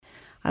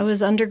I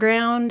was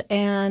underground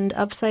and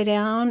upside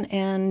down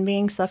and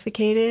being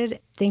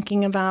suffocated,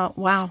 thinking about,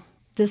 wow,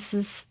 this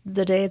is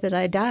the day that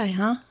I die,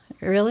 huh?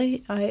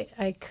 Really?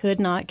 I could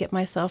not get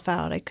myself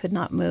out. I could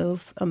not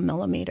move a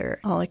millimeter.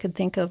 All I could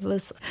think of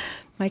was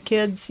my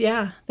kids,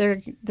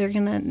 they're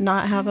going to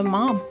not have a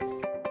mom.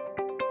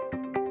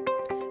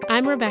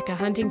 I'm Rebecca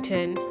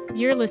Huntington.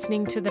 You're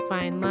listening to The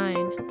Fine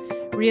Line,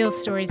 real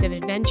stories of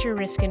adventure,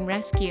 risk, and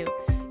rescue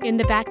in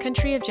the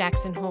backcountry of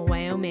Jackson Hole,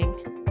 Wyoming.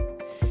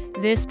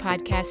 This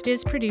podcast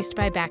is produced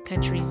by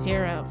Backcountry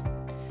Zero,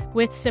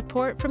 with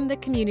support from the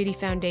Community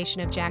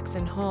Foundation of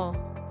Jackson Hole.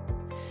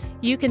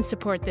 You can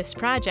support this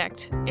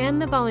project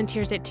and the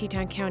volunteers at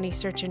Teton County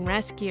Search and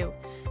Rescue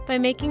by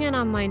making an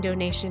online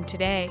donation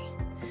today.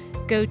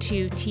 Go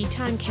to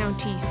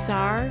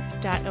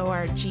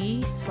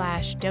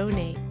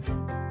tetoncountysar.org/donate.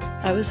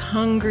 I was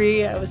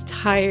hungry, I was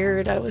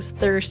tired, I was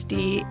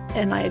thirsty,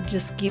 and I had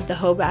just skied the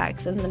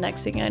Hobacks, and the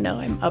next thing I know,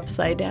 I'm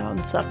upside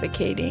down,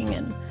 suffocating,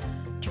 and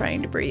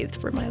trying to breathe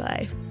for my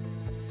life.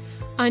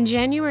 On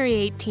January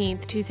 18,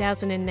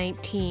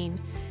 2019,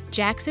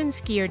 Jackson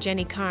skier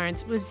Jenny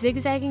Karns was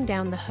zigzagging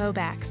down the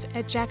Hobacks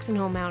at Jackson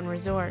Hole Mountain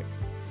Resort.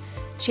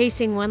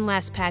 Chasing one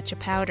last patch of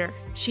powder,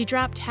 she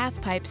dropped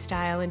half-pipe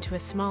style into a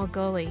small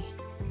gully.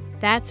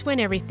 That's when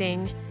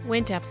everything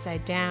went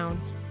upside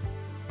down.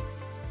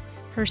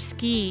 Her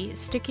ski,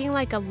 sticking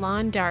like a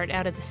lawn dart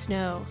out of the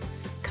snow,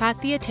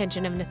 caught the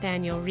attention of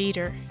Nathaniel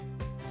Reeder.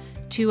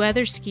 Two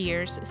other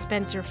skiers,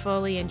 Spencer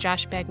Foley and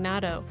Josh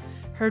Bagnato,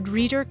 heard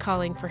Reeder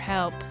calling for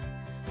help.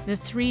 The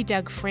three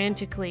dug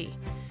frantically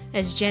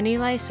as Jenny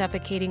lay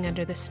suffocating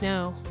under the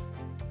snow.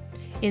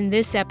 In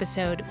this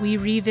episode, we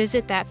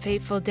revisit that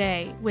fateful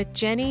day with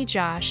Jenny,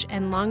 Josh,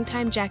 and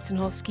longtime Jackson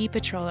Hole ski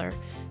patroller,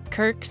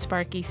 Kirk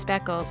Sparky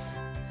Speckhals.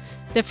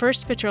 The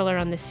first patroller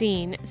on the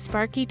scene,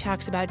 Sparky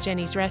talks about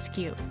Jenny's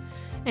rescue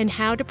and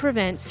how to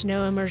prevent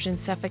snow immersion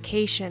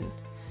suffocation,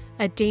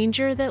 a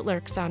danger that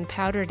lurks on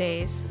powder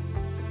days.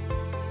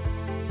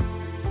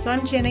 So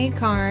I'm Jenny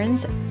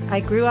Karns. I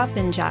grew up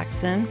in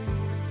Jackson.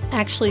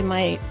 Actually,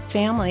 my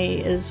family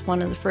is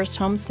one of the first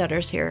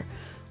homesteaders here.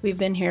 We've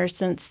been here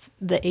since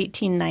the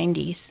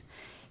 1890s.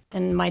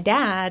 And my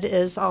dad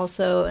is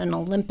also an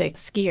Olympic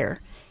skier.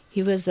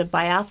 He was a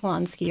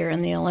biathlon skier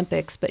in the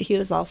Olympics, but he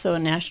was also a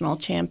national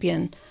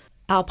champion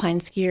alpine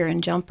skier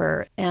and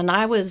jumper. And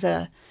I was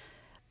a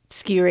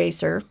ski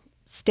racer,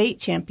 state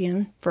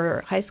champion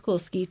for high school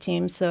ski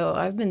team. So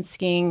I've been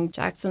skiing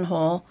Jackson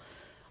Hole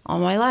all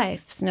my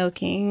life. Snow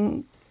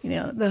King,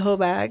 the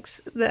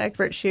Hobacks, the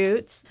expert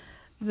shoots,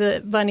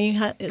 the bunny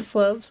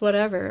slopes,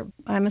 whatever.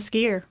 I'm a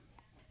skier.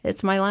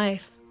 It's my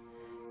life.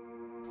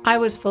 I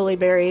was fully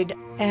buried,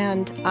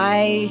 and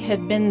I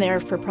had been there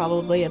for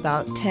probably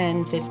about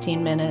 10,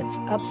 15 minutes,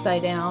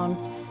 upside down.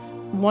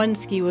 One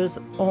ski was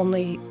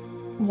only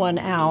one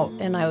out,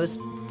 and I was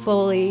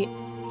fully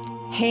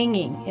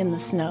hanging in the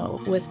snow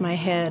with my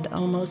head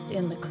almost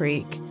in the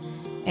creek.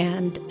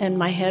 And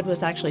my head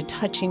was actually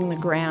touching the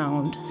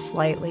ground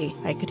slightly.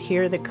 I could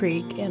hear the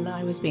creek, and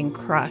I was being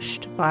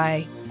crushed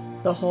by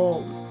the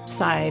whole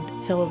side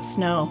hill of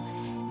snow.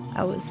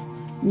 I was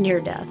near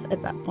death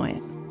at that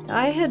point.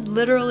 I had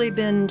literally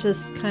been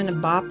just kind of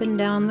bopping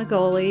down the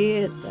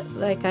gully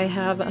like I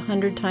have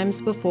 100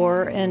 times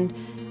before, and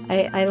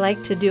I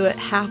like to do it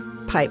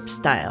half-pipe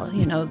style,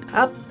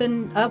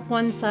 up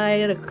one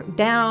side,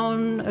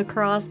 down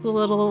across the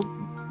little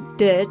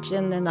ditch,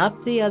 and then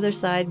up the other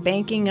side,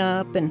 banking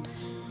up, and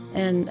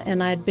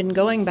I'd been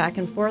going back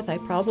and forth. I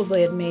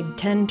probably had made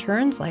 10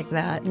 turns like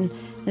that, and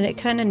it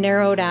kind of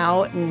narrowed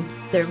out, and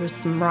there was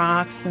some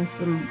rocks and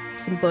some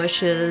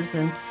bushes,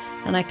 and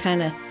I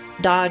kind of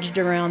dodged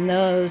around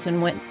those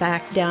and went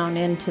back down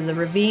into the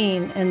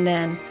ravine, and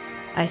then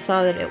I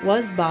saw that it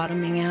was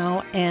bottoming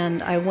out,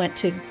 and I went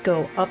to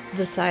go up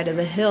the side of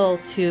the hill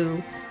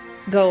to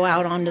go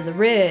out onto the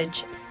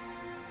ridge.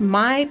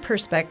 My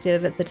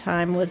perspective at the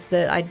time was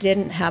that I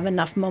didn't have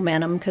enough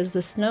momentum because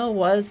the snow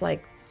was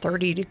like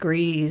 30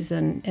 degrees,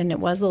 and it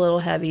was a little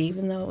heavy,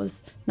 even though it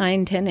was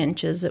 9-10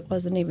 inches. It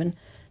wasn't even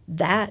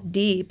that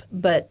deep,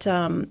 but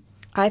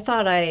I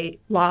thought I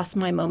lost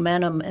my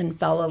momentum and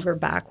fell over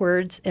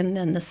backwards, and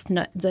then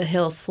the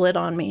hill slid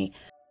on me.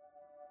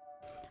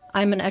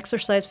 I'm an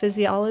exercise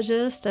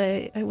physiologist.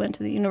 I went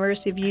to the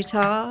University of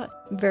Utah,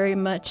 very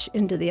much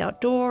into the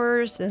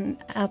outdoors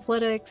and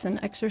athletics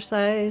and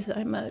exercise.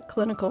 I'm a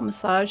clinical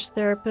massage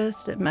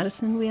therapist at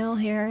Medicine Wheel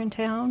here in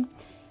town.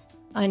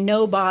 I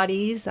know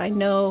bodies, I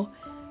know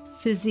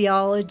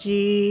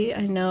physiology,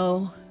 I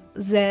know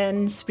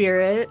Zen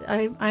spirit.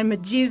 I'm a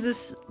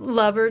Jesus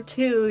lover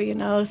too,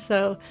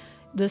 so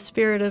the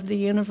spirit of the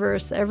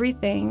universe,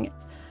 everything.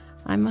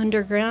 I'm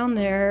underground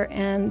there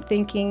and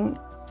thinking,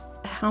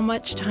 how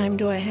much time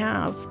do I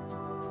have?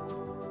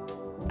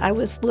 I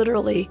was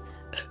literally,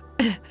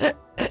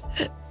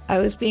 I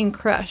was being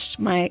crushed.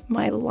 My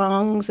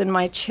lungs and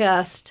my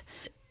chest,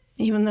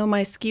 even though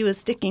my ski was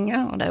sticking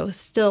out, I was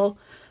still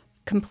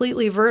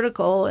completely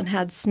vertical and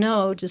had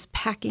snow just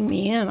packing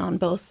me in on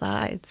both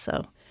sides.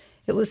 So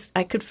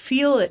I could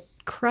feel it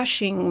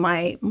crushing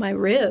my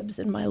ribs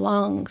and my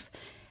lungs.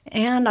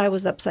 And I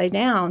was upside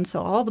down,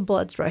 so all the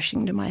blood's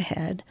rushing to my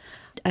head.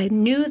 I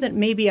knew that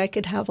maybe I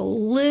could have a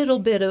little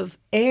bit of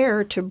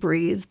air to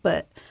breathe,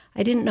 but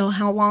I didn't know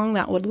how long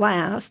that would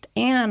last,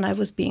 and I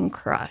was being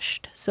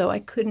crushed, so I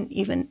couldn't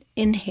even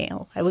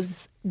inhale. I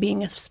was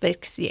being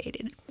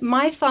asphyxiated.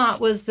 My thought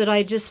was that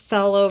I just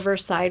fell over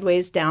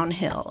sideways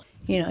downhill.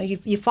 You know,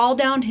 you fall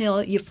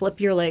downhill, you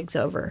flip your legs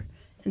over.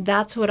 And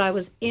that's what I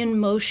was in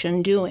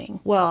motion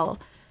doing. Well,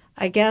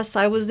 I guess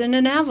I was in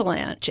an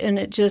avalanche, and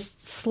it just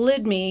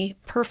slid me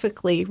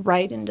perfectly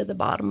right into the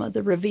bottom of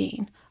the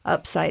ravine,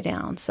 upside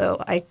down.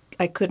 So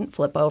I couldn't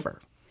flip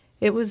over.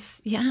 It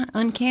was,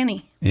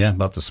 uncanny. Yeah,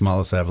 about the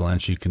smallest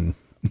avalanche you can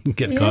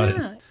get caught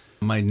in.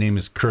 My name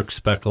is Kirk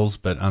Speckhals,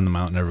 but on the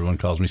mountain everyone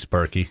calls me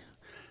Sparky,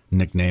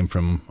 nickname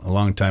from a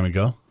long time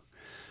ago.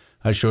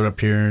 I showed up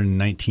here in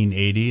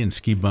 1980 and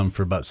ski bummed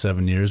for about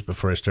 7 years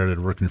before I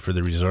started working for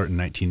the resort in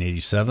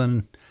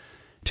 1987.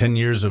 10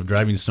 years of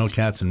driving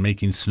snowcats and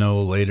making snow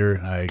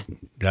later, I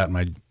got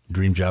my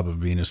dream job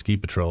of being a ski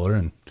patroller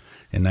in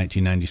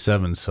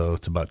 1997, so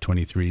it's about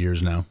 23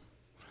 years now.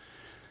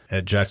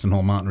 At Jackson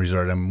Hole Mountain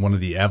Resort, I'm one of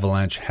the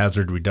avalanche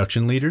hazard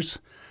reduction leaders.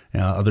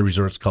 Other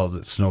resorts call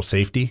it snow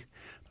safety.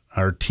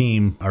 Our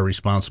team are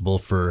responsible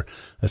for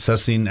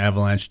assessing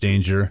avalanche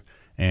danger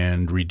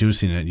and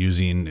reducing it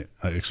using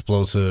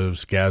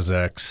explosives,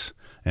 Gas-X,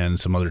 and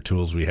some other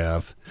tools we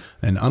have.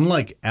 And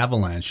unlike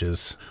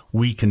avalanches,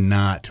 we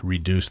cannot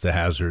reduce the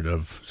hazard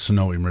of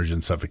snow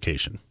immersion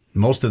suffocation.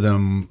 Most of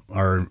them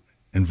are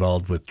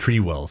involved with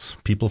tree wells.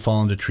 People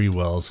fall into tree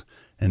wells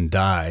and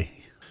die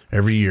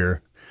every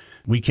year.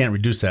 We can't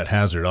reduce that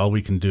hazard. All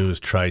we can do is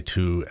try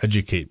to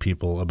educate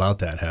people about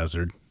that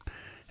hazard.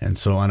 And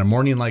so on a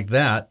morning like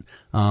that,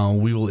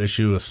 we will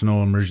issue a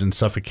snow immersion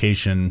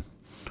suffocation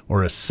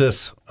or a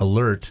SIS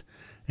alert,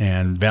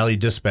 and Valley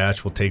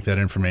Dispatch will take that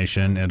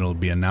information and it'll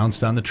be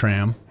announced on the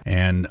tram,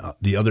 and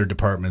the other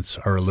departments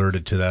are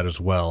alerted to that as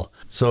well.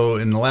 So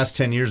in the last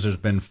 10 years, there's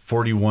been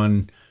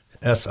 41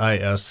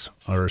 SIS,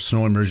 or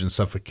snow immersion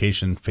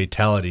suffocation,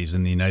 fatalities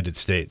in the United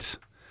States.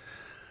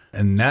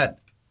 And that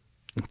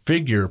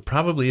figure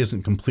probably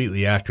isn't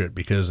completely accurate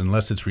because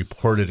unless it's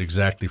reported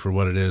exactly for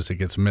what it is, it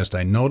gets missed.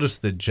 I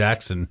noticed that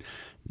Jackson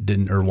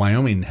didn't, or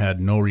Wyoming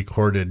had no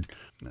recorded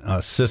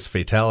SIS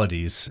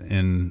fatalities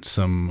in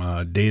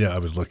some data I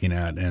was looking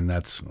at, and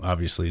that's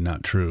obviously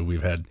not true.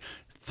 We've had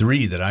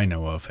 3 that I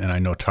know of, and I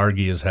know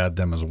Targhee has had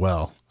them as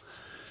well.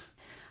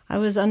 I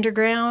was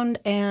underground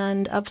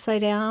and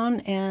upside down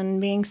and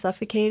being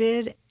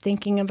suffocated,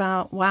 thinking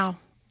about, wow,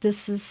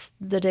 this is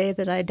the day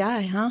that I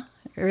die, huh?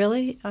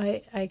 Really?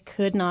 I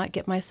could not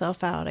get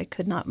myself out. I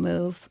could not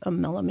move a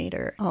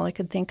millimeter. All I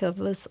could think of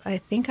was, I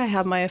think I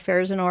have my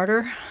affairs in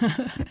order.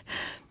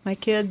 My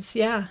kids,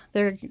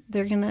 they're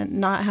going to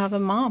not have a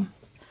mom.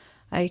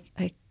 I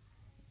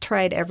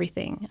tried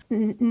everything.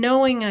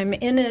 Knowing I'm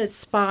in a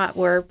spot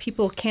where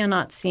people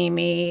cannot see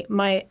me,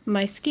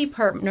 my ski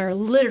partner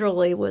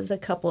literally was a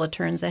couple of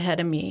turns ahead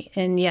of me,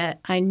 and yet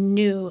I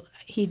knew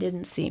he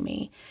didn't see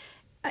me.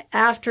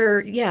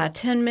 After,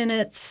 10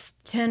 minutes,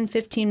 10,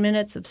 15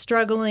 minutes of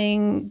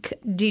struggling,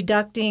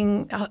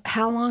 deducting,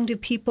 how long do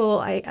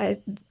people,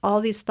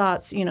 all these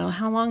thoughts,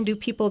 how long do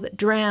people that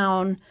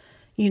drown,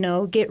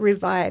 get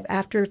revived?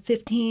 After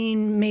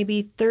 15,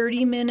 maybe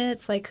 30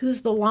 minutes, like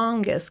who's the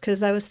longest?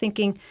 Because I was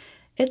thinking,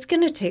 it's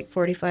going to take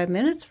 45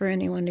 minutes for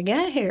anyone to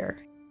get here.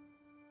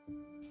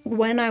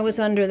 When I was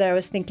under there, I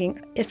was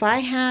thinking, if I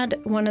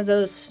had one of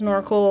those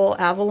snorkel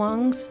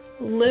avalungs,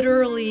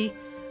 literally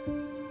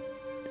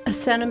a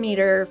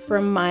centimeter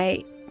from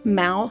my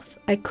mouth,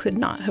 I could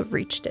not have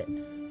reached it.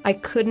 I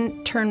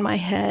couldn't turn my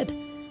head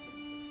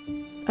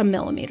a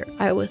millimeter.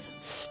 I was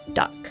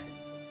stuck.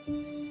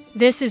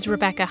 This is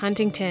Rebecca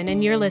Huntington,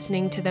 and you're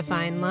listening to The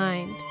Fine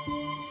Line.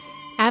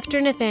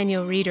 After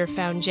Nathaniel Reeder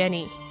found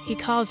Jenny, he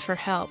called for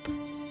help.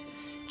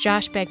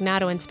 Josh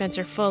Bagnato and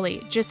Spencer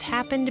Foley just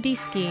happened to be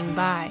skiing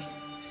by.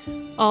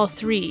 All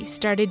 3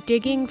 started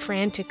digging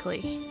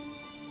frantically.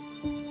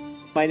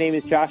 My name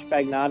is Josh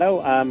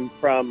Bagnato. I'm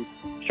from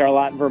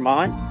Charlotte,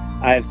 Vermont.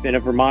 I've been a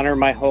Vermonter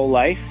my whole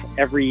life.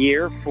 Every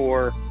year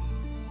for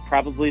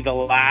probably the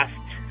last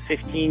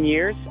 15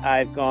 years,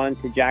 I've gone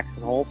to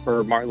Jackson Hole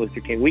for Martin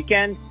Luther King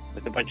weekend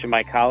with a bunch of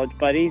my college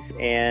buddies,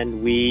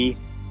 and we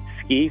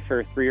ski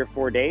for 3 or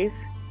 4 days.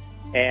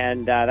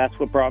 And that's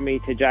what brought me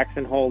to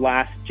Jackson Hole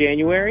last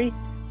January,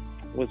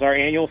 was our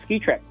annual ski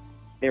trip.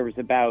 There was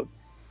about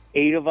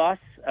 8 of us.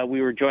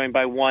 We were joined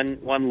by one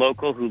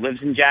local who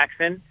lives in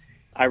Jackson.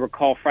 I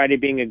recall Friday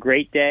being a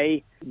great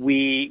day.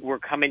 We were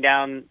coming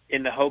down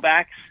in the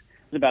Hobacks.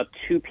 It was about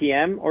 2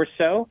 p.m. or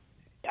so.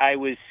 I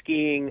was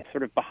skiing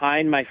sort of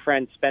behind my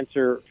friend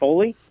Spencer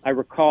Foley. I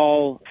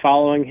recall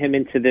following him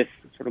into this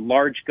sort of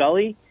large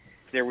gully.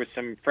 There was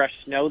some fresh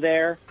snow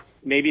there.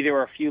 Maybe there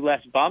were a few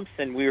less bumps,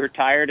 and we were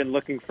tired and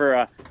looking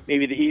for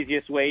maybe the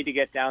easiest way to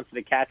get down to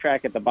the cat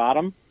track at the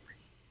bottom.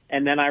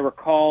 And then I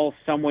recall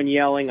someone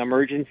yelling,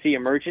 "Emergency,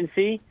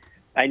 emergency.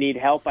 I need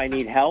help, I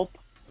need help."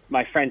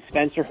 My friend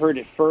Spencer heard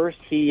it first.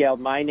 He yelled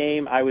my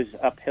name. I was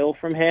uphill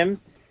from him.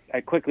 I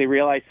quickly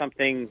realized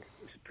something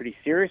pretty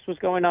serious was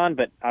going on,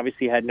 but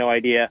obviously had no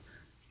idea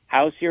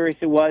how serious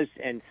it was,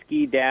 and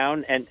skied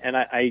down. And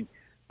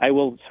I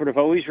will sort of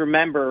always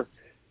remember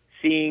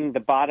seeing the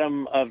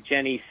bottom of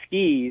Jenny's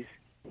skis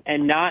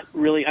and not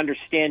really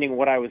understanding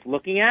what I was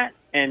looking at.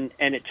 And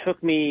it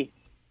took me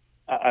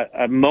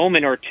a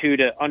moment or two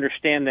to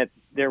understand that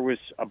there was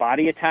a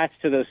body attached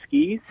to those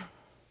skis,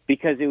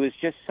 because it was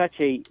just such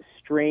a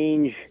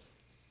strange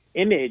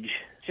image.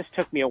 It just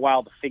took me a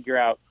while to figure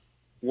out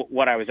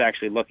what I was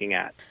actually looking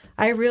at.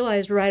 I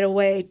realized right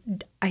away,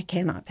 I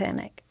cannot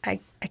panic. I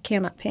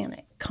cannot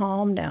panic.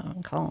 Calm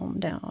down,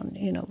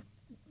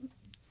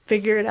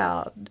 figure it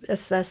out,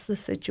 assess the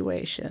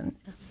situation.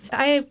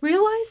 I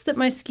realized that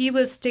my ski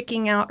was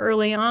sticking out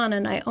early on,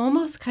 and I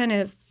almost kind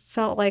of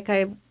felt like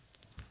I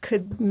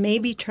could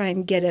maybe try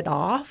and get it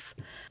off.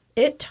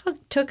 It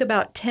took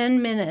about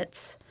 10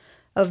 minutes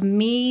of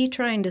me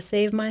trying to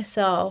save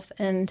myself,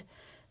 and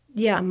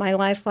my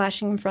life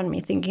flashing in front of me,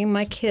 thinking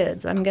my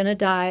kids, I'm going to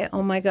die.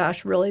 Oh my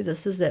gosh, really,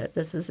 this is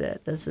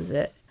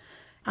it.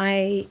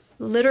 I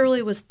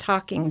literally was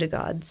talking to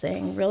God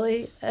saying,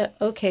 really,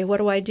 okay, what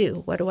do I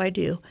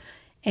do?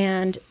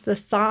 And the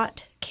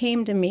thought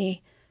came to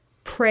me,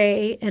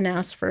 pray and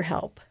ask for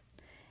help.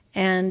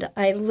 And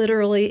I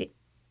literally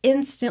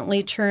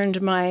instantly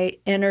turned my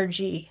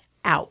energy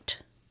out.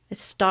 I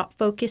stopped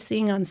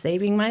focusing on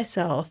saving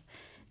myself,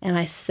 and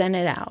I sent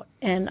it out.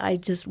 And I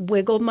just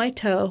wiggled my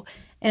toe.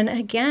 And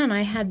again,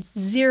 I had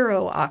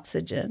zero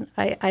oxygen.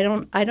 I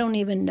don't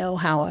even know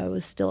how I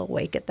was still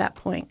awake at that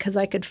point, because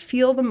I could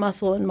feel the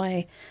muscle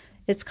in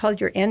it's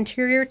called your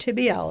anterior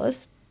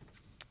tibialis.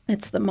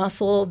 It's the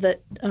muscle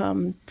that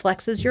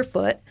flexes your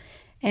foot,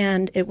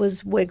 and it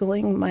was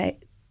wiggling my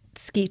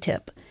ski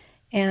tip.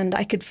 And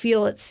I could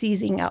feel it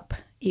seizing up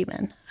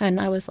even.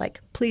 And I was like,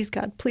 please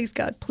God,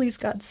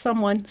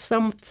 someone,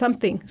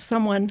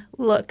 someone,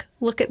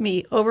 look at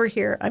me over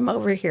here. I'm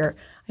over here.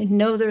 I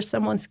know there's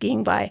someone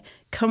skiing by.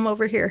 Come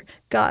over here.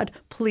 God,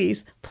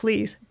 please.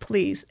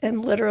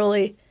 And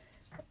literally,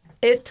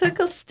 it took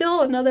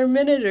still another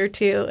minute or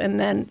two, and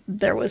then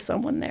there was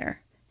someone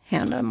there,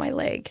 hand on my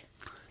leg.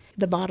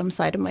 The bottom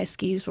side of my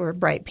skis were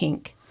bright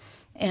pink.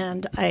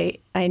 And I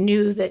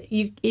knew that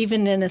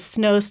even in a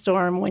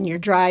snowstorm, when you're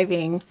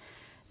driving,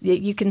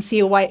 you can see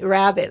a white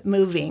rabbit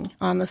moving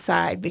on the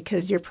side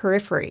because your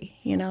periphery,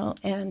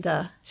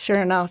 And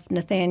sure enough,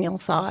 Nathaniel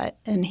saw it,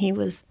 and he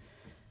was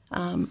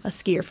a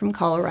skier from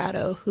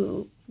Colorado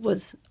who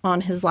was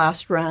on his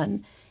last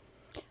run.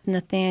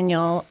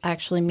 Nathaniel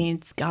actually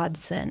means God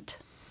sent.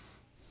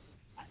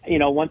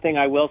 One thing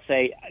I will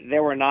say,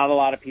 there were not a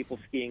lot of people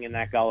skiing in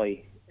that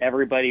gully.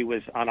 Everybody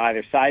was on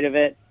either side of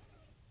it.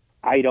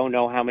 I don't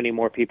know how many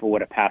more people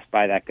would have passed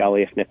by that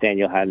gully if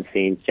Nathaniel hadn't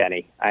seen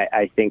Jenny.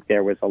 I think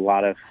there was a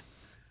lot of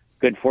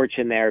good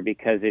fortune there,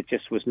 because it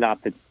just was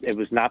not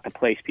the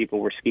place people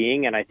were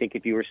skiing. And I think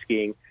if you were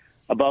skiing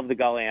above the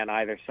gully on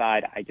either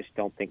side, I just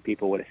don't think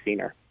people would have seen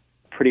her.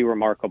 Pretty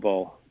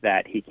remarkable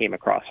that he came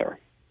across her.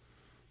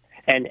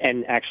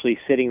 And actually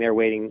sitting there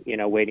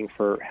waiting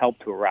for help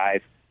to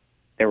arrive,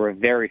 there were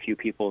very few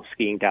people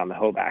skiing down the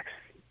Hobacks,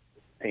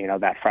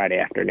 that Friday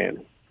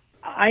afternoon.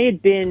 I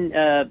had been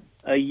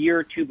a year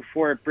or two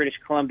before at British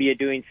Columbia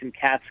doing some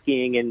cat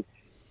skiing, and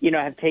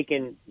have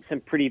taken some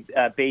pretty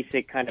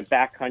basic kind of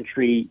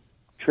backcountry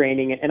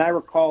training. And I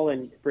recall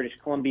in British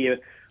Columbia,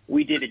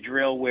 we did a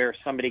drill where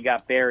somebody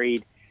got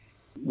buried.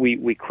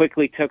 We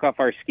quickly took off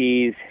our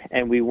skis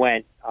and we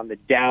went on the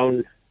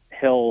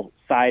downhill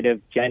side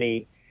of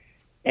Jenny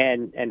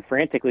and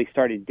frantically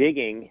started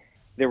digging.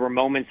 There were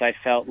moments I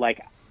felt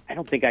like, I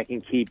don't think I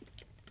can keep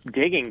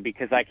digging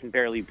because I can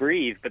barely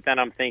breathe. But then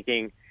I'm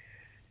thinking,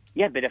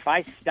 yeah, but if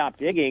I stop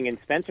digging and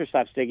Spencer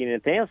stops digging and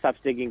Nathaniel stops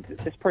digging,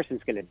 this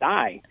person's going to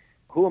die.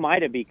 Who am I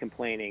to be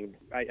complaining?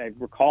 I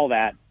recall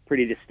that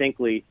pretty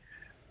distinctly.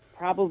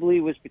 Probably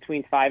was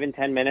between 5 and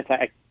 10 minutes.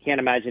 I can't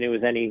imagine it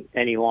was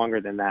any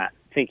longer than that.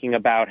 Thinking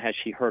about, has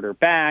she hurt her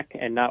back,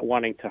 and not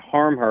wanting to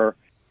harm her.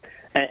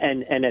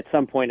 And at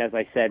some point, as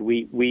I said,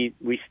 we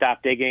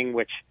stopped digging,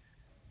 which,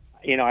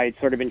 I had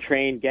sort of been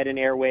trained, get an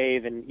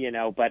airwave, and,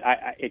 but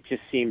it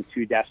just seemed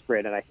too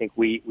desperate. And I think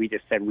we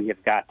just said, we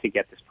have got to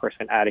get this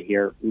person out of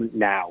here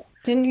now.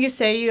 Didn't you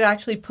say you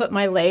actually put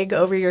my leg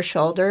over your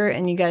shoulder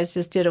and you guys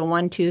just did a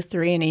 1, 2,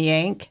 3 and a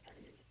yank?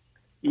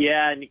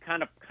 Yeah, and it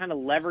kind of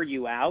levered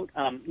you out.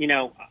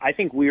 I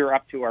think we were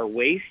up to our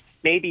waist,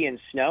 maybe in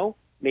snow,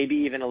 maybe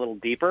even a little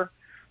deeper.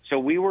 So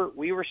we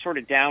were sort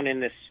of down in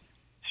this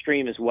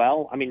stream as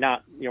well. I mean,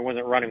 not,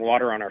 wasn't running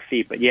water on our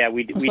feet, but yeah,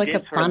 we did sort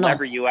of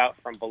lever you out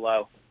from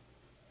below.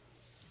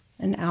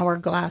 An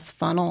hourglass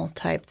funnel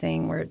type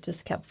thing where it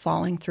just kept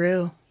falling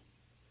through.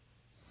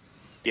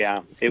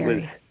 Yeah, Scary. It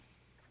was.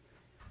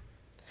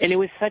 And it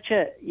was such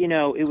a,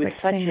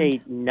 such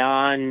a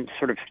non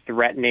sort of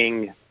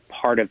threatening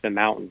part of the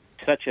mountain.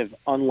 Such an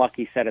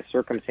unlucky set of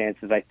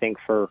circumstances, I think,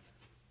 for,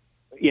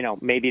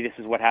 maybe this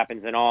is what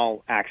happens in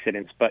all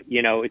accidents, but,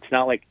 it's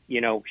not like,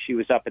 she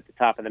was up at the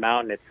top of the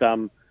mountain at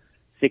some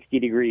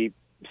 60-degree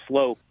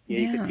slope.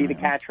 You could see the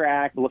cat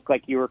track, looked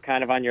like you were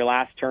kind of on your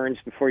last turns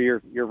before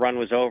your run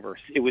was over.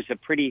 It was a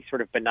pretty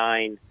sort of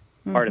benign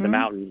part of the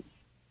mountain.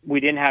 We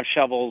didn't have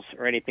shovels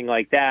or anything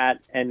like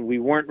that, and we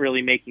weren't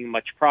really making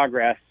much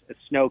progress. The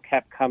snow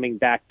kept coming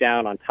back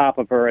down on top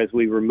of her as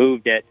we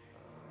removed it.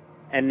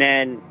 And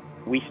then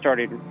we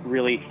started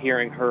really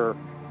hearing her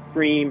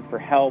scream for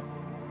help.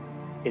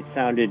 It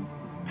sounded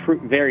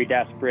very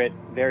desperate,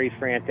 very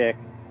frantic.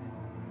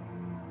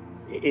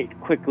 It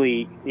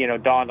quickly,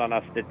 dawned on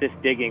us that this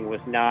digging was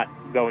not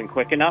going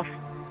quick enough.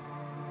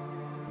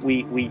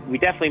 We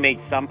definitely made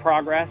some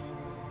progress,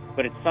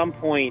 but at some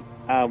point,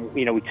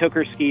 we took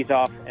her skis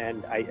off,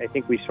 and I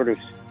think we sort of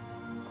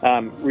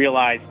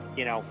realized,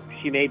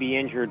 she may be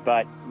injured,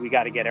 but we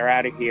got to get her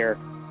out of here.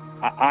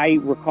 I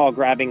recall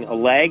grabbing a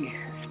leg.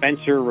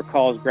 Spencer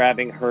recalls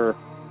grabbing her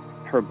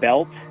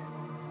belt.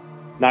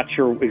 Not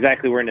sure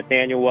exactly where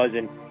Nathaniel was,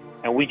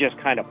 and we just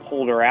kind of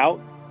pulled her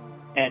out.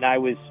 And I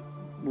was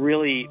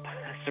really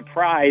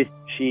surprised.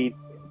 She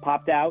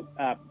popped out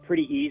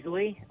pretty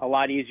easily, a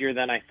lot easier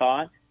than I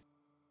thought.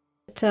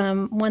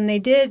 When they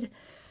did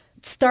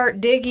start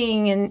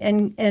digging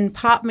and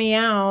pop me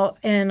out,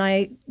 and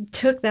I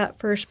took that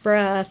first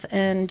breath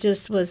and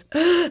just was,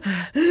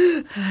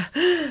 oh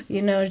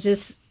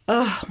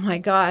my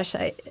gosh,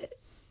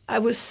 I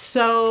was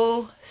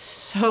so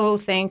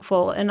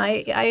thankful. And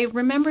I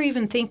remember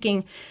even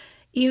thinking,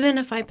 even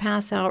if I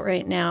pass out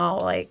right now,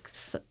 like,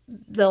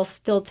 they'll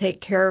still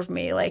take care of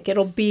me. Like,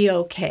 it'll be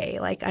okay.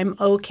 Like, I'm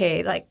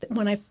okay. Like,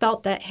 when I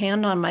felt that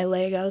hand on my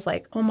leg, I was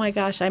like, oh my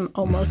gosh, I'm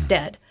almost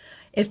dead.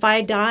 If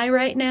I die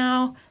right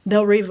now,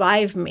 they'll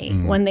revive me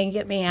when they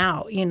get me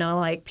out.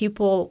 Like,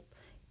 people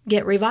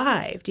get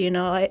revived.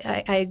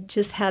 I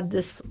just had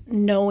this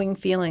knowing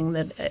feeling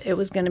that it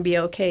was going to be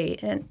okay.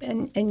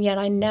 And yet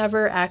I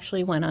never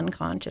actually went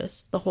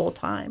unconscious the whole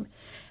time.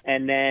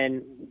 And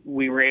then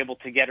we were able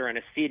to get her in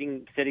a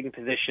sitting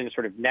position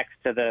sort of next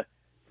to the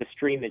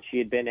stream that she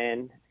had been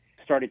in.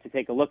 Started to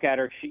take a look at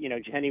her.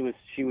 Jenny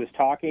was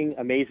talking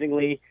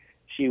amazingly.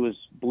 She was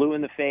blue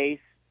in the face.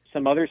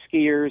 Some other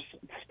skiers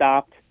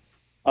stopped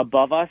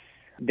above us.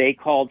 They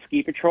called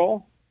ski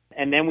patrol.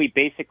 And then we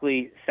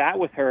basically sat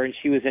with her, and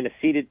she was in a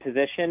seated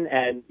position.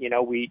 And,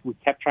 we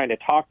kept trying to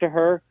talk to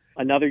her.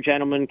 Another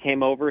gentleman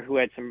came over who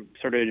had some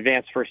sort of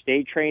advanced first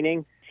aid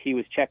training. He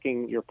was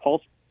checking your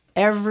pulse.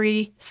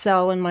 Every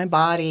cell in my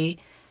body,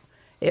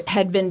 it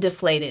had been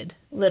deflated,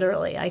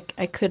 literally. I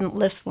couldn't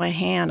lift my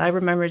hand. I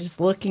remember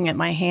just looking at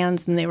my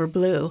hands, and they were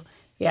blue.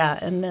 Yeah,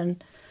 and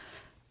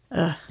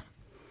then...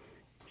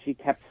 She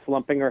kept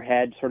slumping her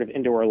head sort of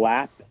into her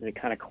lap and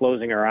kind of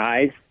closing her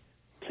eyes.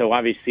 So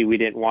obviously we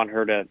didn't want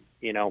her to,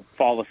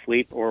 fall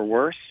asleep or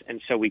worse. And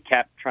so we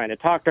kept trying to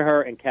talk to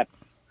her and kept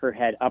her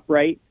head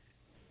upright.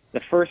 The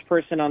first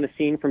person on the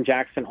scene from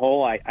Jackson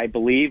Hole, I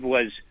believe,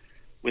 was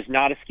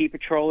not a ski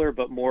patroller,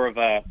 but more of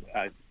a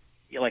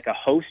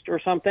host or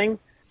something.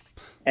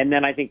 And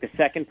then I think the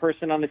second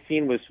person on the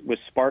scene was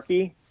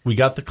Sparky. We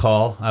got the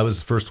call. I was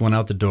the first one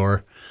out the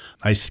door.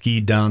 I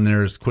skied down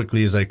there as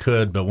quickly as I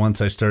could, but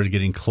once I started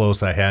getting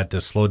close, I had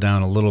to slow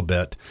down a little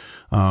bit.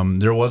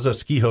 There was a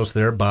ski host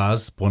there,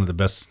 Boz, one of the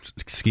best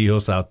ski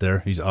hosts out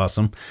there. He's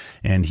awesome.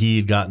 And he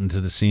had gotten to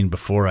the scene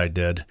before I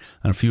did.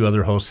 And a few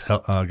other hosts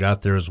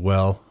got there as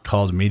well,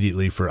 called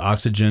immediately for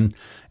oxygen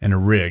and a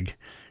rig.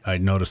 I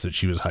noticed that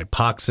she was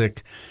hypoxic.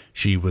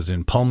 She was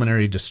in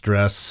pulmonary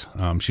distress.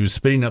 She was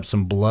spitting up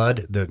some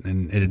blood,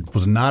 and it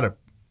was not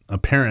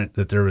apparent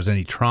that there was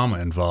any trauma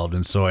involved.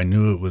 And so I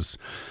knew it was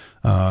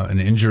an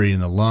injury in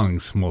the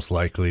lungs, most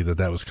likely,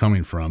 that was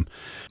coming from.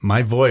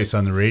 My voice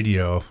on the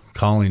radio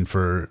calling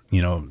for,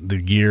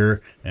 the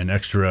gear and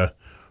extra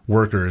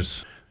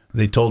workers,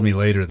 they told me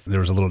later that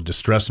there was a little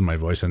distress in my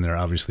voice, and there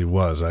obviously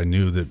was. I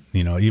knew that,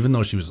 even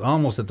though she was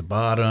almost at the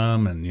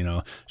bottom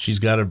and, she's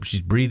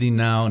breathing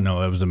now.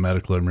 No, it was a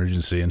medical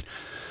emergency. And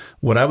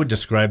what I would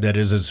describe that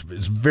is it's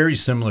very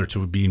similar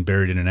to being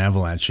buried in an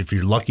avalanche. If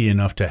you're lucky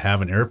enough to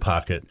have an air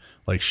pocket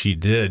like she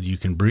did, you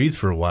can breathe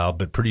for a while,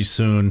 but pretty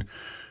soon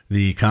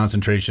the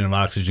concentration of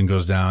oxygen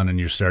goes down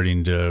and you're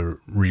starting to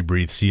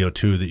rebreathe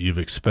CO2 that you've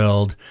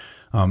expelled.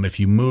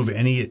 If you move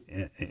any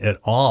at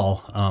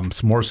all,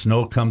 some more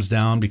snow comes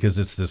down because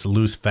it's this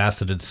loose,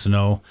 faceted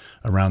snow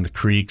around the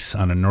creeks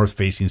on the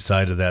north-facing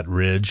side of that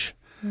ridge.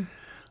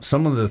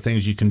 Some of the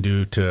things you can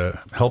do to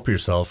help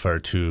yourself are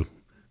to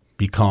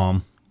be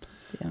calm,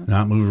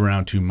 not move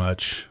around too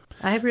much.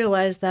 I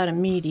realized that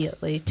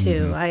immediately,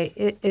 too.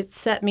 It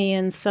set me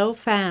in so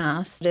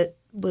fast. It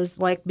was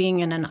like being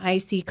in an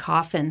icy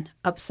coffin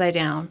upside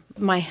down.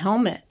 My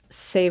helmet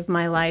saved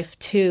my life,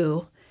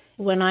 too.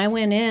 When I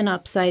went in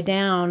upside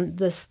down,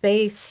 the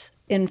space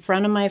in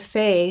front of my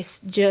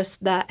face,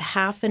 just that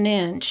half an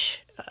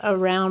inch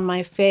around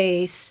my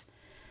face,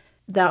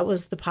 that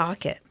was the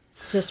pocket,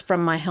 just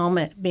from my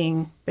helmet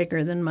being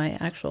bigger than my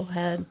actual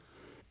head.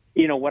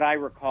 What I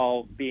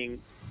recall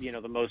being,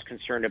 the most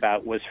concerned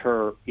about was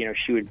her,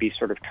 she would be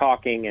sort of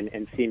talking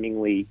and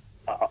seemingly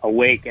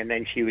awake, and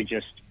then she would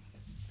just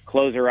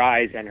close her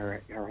eyes and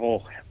her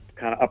whole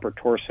kind of upper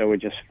torso would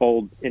just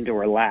fold into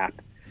her lap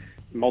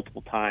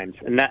multiple times.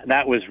 And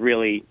that was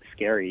really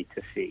scary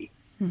to see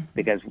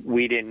because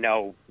we didn't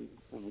know,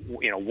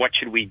 what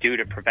should we do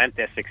to prevent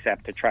this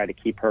except to try to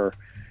keep her,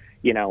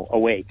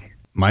 awake.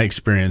 My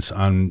experience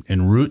en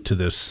route to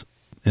this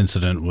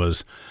incident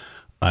was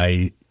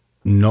I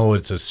know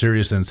it's a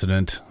serious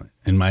incident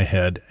in my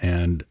head,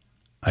 and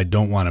I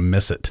don't want to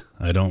miss it.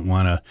 I don't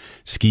want to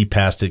ski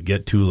past it,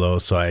 get too low.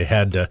 So I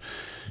had to,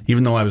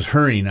 even though I was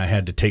hurrying, I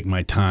had to take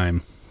my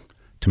time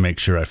to make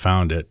sure I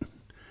found it.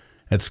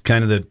 It's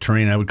kind of the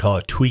terrain I would call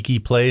a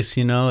tweaky place,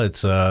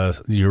 It's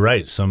you're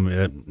right.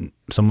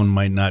 Someone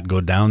might not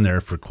go down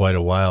there for quite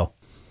a while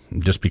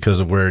just because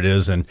of where it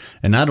is, and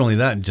not only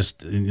that, just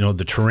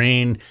the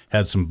terrain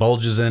had some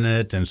bulges in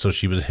it, and so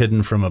she was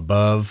hidden from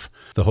above.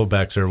 The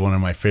Hobacks are one of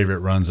my favorite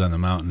runs on the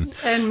mountain,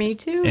 and me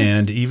too.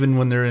 And even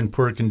when they're in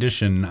poor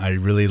condition, I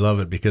really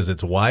love it because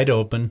it's wide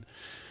open.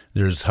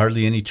 There's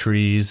hardly any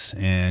trees,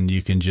 and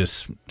you can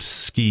just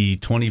ski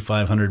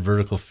 2,500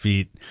 vertical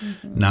feet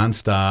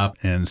nonstop.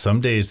 And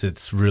some days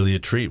it's really a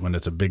treat when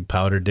it's a big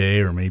powder day,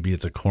 or maybe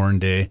it's a corn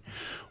day,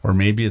 or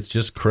maybe it's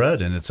just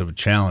crud and it's a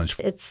challenge.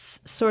 It's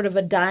sort of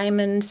a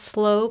diamond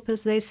slope,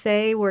 as they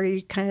say, where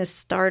you kind of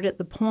start at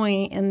the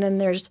point, and then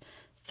there's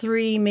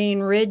 3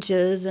 main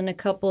ridges and a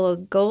couple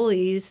of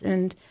gullies.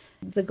 And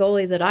the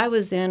gully that I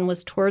was in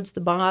was towards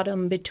the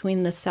bottom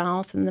between the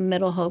south and the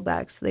middle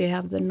Hobacks. They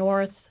have the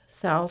north,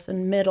 south,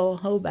 and middle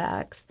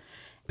Hobacks.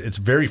 It's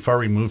very far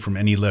removed from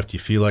any lift. You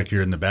feel like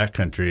you're in the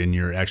backcountry, and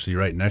you're actually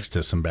right next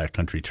to some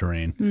backcountry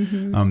terrain.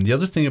 The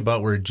other thing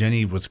about where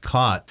Jenny was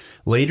caught,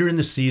 later in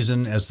the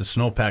season, as the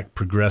snowpack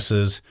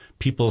progresses,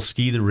 people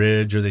ski the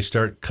ridge, or they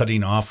start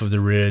cutting off of the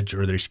ridge,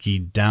 or they ski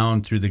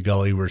down through the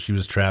gully where she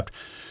was trapped.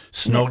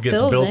 Snow gets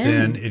built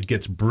in. It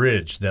gets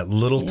bridged. That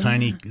little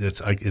tiny,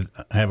 I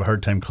have a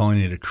hard time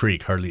calling it a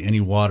creek. Hardly any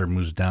water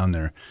moves down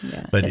there.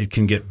 Yeah, but it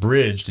can get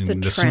bridged,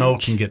 and the snow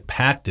can get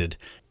pacted,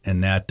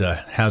 and that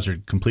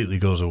hazard completely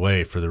goes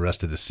away for the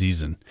rest of the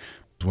season.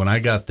 When I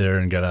got there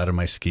and got out of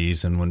my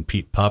skis, and when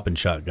Pete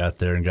Poppinshot got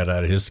there and got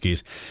out of his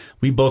skis,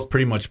 we both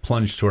pretty much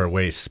plunged to our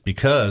waists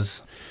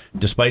because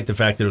despite the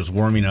fact that it was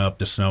warming up,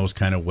 the snow was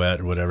kind of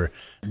wet or whatever,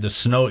 the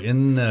snow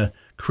in the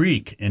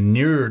creek and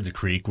near the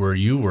creek where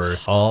you were,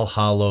 all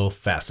hollow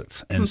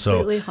facets. And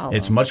completely so hollow.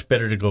 It's much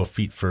better to go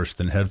feet first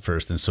than head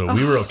first. And so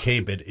we were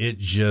okay, but it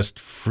just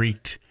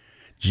freaked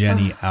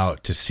Jenny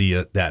out to see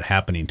that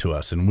happening to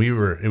us. And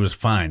it was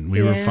fine.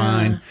 We were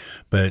fine,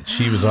 but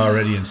she was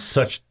already in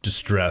such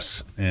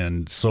distress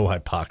and so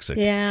hypoxic.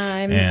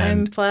 Yeah,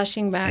 I'm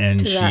flashing back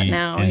to that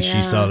now. And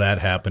she saw that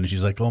happen.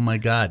 She's like, oh my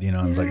God,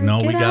 I was like,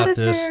 no, we got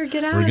this.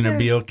 We're going to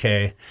be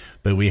okay.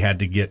 But we had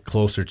to get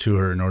closer to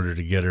her in order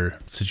to get her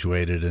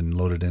situated and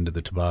loaded into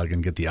the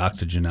toboggan, get the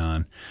oxygen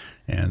on.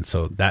 And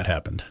so that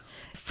happened.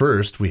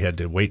 First, we had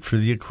to wait for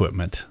the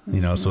equipment,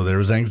 so there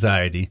was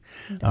anxiety.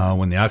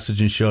 When the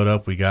oxygen showed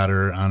up, we got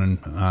her on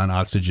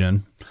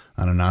oxygen,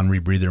 on a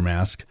non-rebreather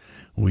mask.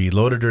 We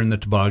loaded her in the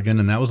toboggan,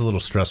 and that was a little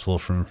stressful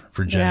for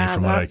Jenny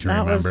from what I can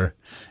remember.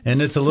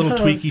 And it's a little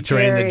tweaky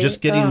terrain that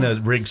just getting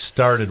the rig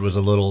started was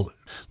a little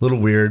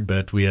weird,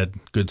 but we had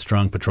good,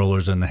 strong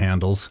patrollers in the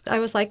handles. I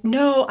was like,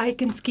 no, I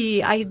can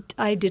ski.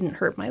 I didn't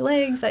hurt my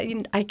legs.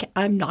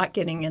 I'm not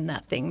getting in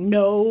that thing.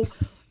 No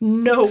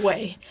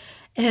way.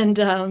 And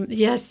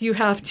yes, you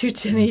have to,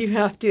 Jenny, you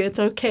have to. It's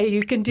okay.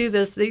 You can do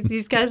this.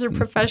 These guys are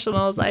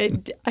professionals. I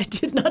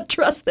did not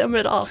trust them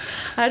at all.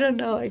 I don't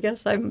know. I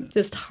guess I'm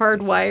just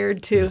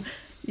hardwired to,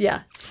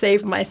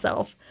 save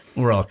myself.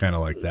 We're all kind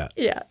of like that.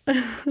 Yeah.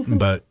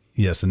 But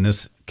yes, in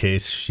this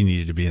case, she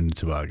needed to be in the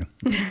toboggan.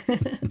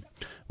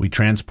 We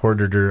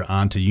transported her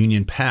onto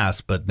Union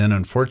Pass, but then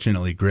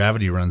unfortunately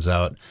gravity runs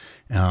out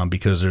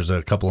because there's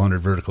a couple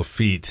hundred vertical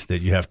feet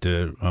that you have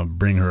to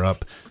bring her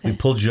up. Okay. We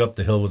pulled you up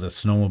the hill with a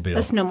snowmobile. A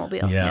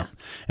snowmobile, yeah.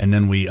 And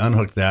then we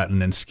unhooked that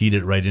and then skied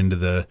it right into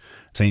the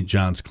St.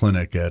 John's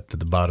Clinic at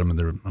the bottom of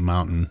the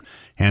mountain,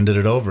 handed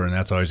it over, and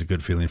that's always a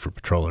good feeling for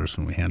patrollers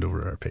when we hand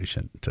over our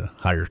patient to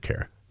higher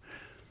care.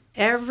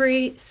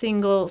 Every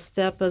single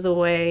step of the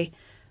way,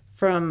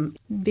 from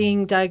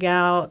being dug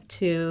out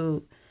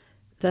to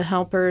the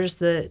helpers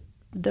that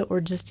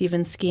were just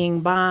even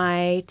skiing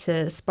by,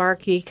 to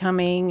Sparky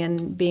coming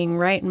and being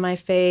right in my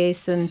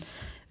face, and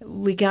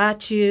we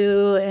got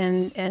you,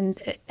 and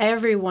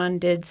everyone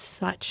did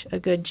such a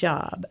good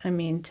job. I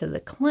mean, to the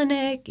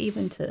clinic,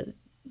 even to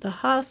the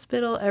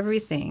hospital,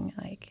 everything.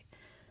 Like,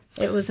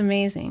 it was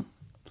amazing.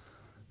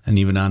 And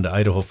even on to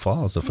Idaho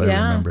Falls, if I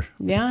remember.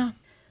 Yeah.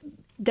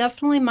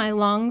 Definitely my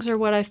lungs are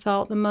what I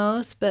felt the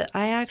most, but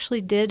I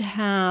actually did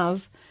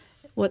have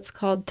what's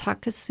called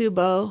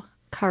Takotsubo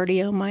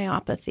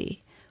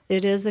cardiomyopathy.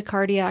 It is a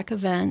cardiac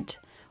event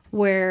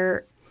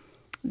where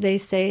they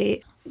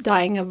say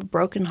dying of a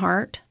broken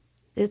heart.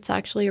 It's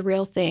actually a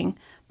real thing.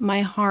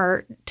 My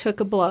heart took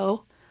a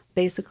blow,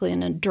 basically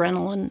an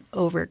adrenaline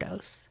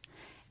overdose,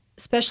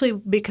 especially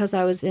because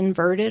I was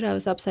inverted. I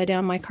was upside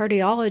down. My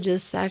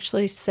cardiologists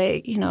actually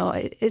say,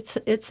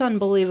 it's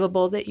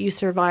unbelievable that you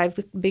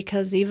survived,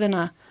 because even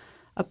a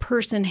a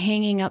person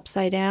hanging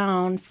upside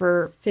down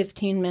for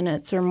 15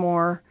 minutes or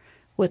more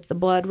with the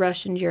blood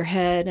rushing to your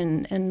head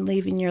and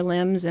leaving your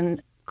limbs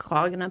and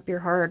clogging up your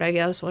heart, I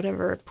guess,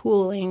 whatever,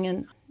 pooling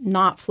and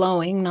not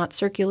flowing, not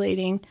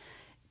circulating,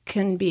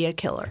 can be a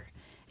killer.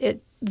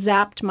 It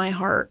zapped my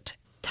heart.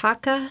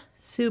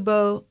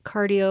 Takotsubo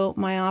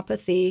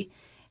cardiomyopathy,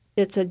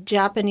 it's a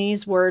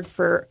Japanese word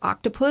for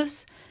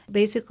octopus.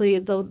 Basically,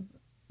 the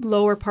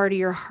lower part of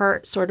your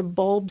heart sort of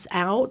bulbs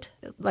out,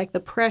 like the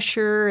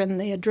pressure and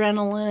the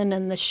adrenaline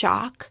and the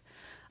shock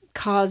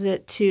cause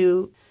it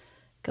to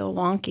go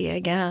wonky, I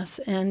guess,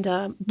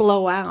 and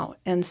blow out.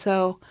 And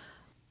so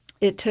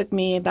it took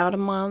me about a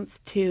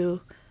month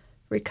to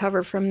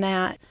recover from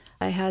that.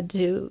 I had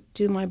to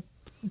do my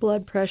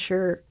blood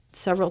pressure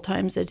several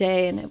times a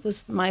day, and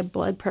my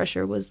blood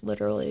pressure was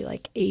literally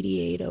like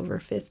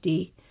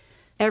 88/50.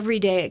 Every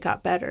day it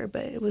got better,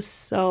 but it was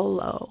so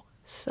low,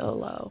 so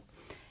low.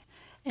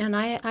 And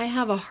I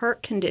have a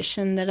heart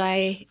condition that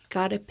I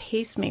got a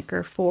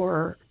pacemaker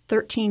for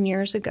 13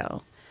 years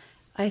ago.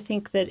 I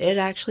think that it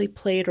actually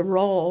played a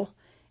role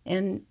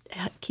in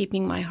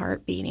keeping my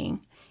heart beating,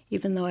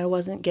 even though I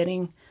wasn't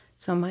getting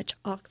so much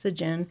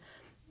oxygen.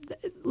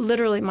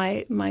 Literally,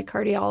 my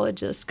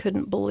cardiologist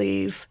couldn't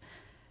believe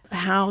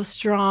how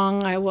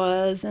strong I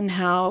was and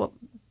how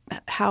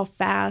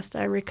fast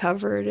I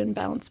recovered and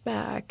bounced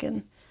back.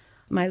 And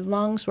my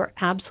lungs were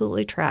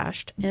absolutely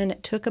trashed, and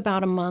it took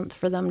about a month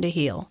for them to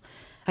heal.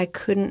 I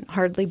couldn't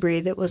hardly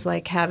breathe. It was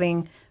like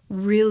having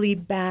really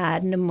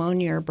bad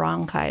pneumonia or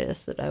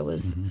bronchitis that I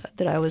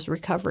was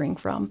recovering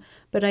from.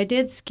 But I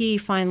did ski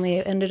finally.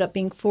 It ended up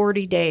being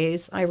 40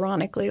 days.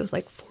 Ironically, it was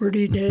like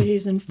 40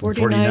 days and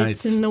 40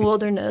 nights in the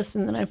wilderness.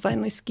 And then I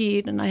finally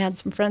skied, and I had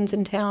some friends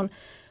in town.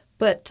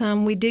 But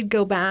we did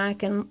go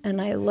back,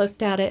 and I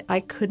looked at it.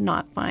 I could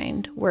not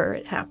find where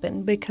it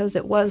happened because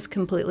it was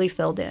completely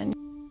filled in.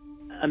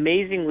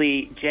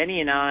 Amazingly, Jenny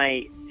and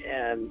I,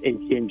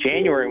 in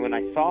January, when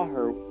I saw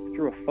her,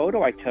 through a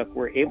photo I took,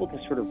 were able to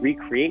sort of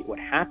recreate what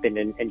happened.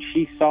 And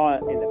she saw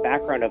in the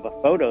background of a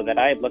photo that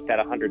I had looked at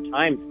 100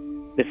 times,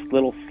 this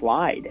little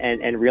slide,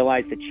 and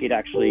realized that she had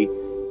actually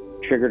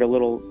triggered a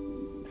little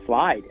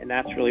slide. And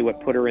that's really what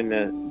put her in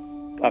the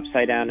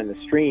upside down in the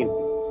stream.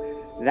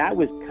 That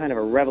was kind of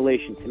a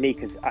revelation to me,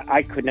 because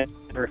I could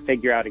never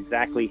figure out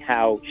exactly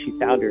how she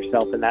found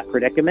herself in that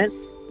predicament,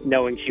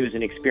 knowing she was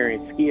an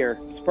experienced skier.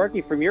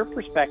 Sparky, from your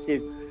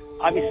perspective,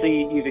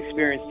 obviously you've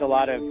experienced a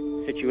lot of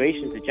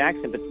situations at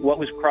Jackson, but what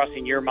was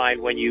crossing your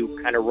mind when you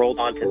kind of rolled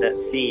onto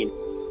that scene?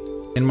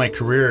 In my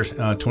career,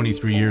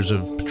 23 years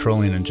of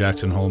patrolling in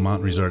Jackson Hole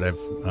Mountain Resort, I've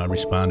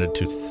responded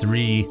to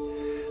 3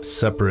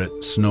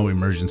 separate snow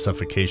immersion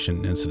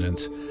suffocation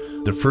incidents.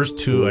 The first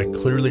 2 I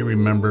clearly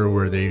remember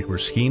where they were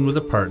skiing with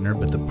a partner,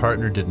 but the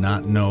partner did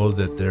not know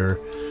that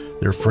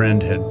their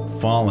friend had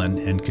fallen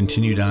and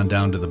continued on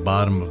down to the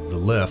bottom of the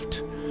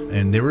lift.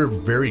 And they were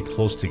very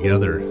close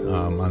together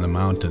on the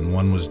mountain.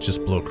 One was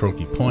just below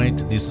Croaky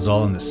Point. This is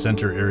all in the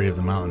center area of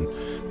the mountain.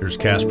 There's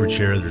Casper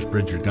Chair, there's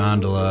Bridger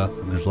Gondola,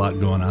 and there's a lot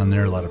going on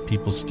there, a lot of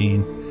people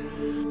skiing.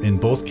 In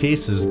both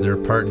cases, their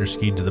partner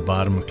skied to the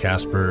bottom of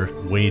Casper,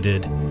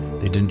 waited,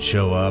 they didn't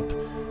show up,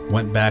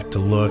 went back to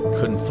look,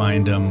 couldn't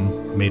find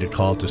them, made a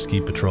call to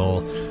ski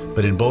patrol.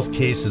 But in both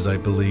cases, I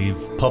believe,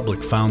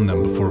 public found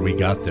them before we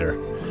got there.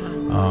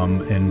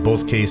 In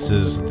both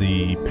cases,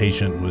 the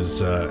patient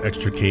was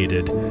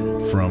extricated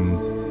from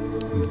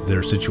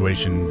their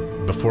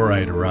situation before I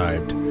had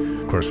arrived.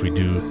 Of course, we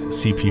do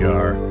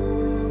CPR,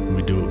 and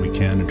we do what we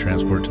can and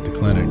transport to the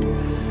clinic.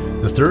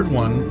 The third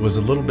one was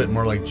a little bit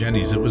more like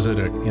Jenny's. It was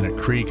in a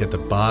creek at the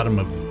bottom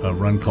of a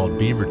run called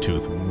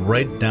Beavertooth,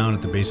 right down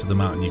at the base of the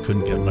mountain. You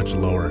couldn't get much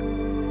lower.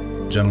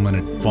 The gentleman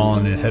had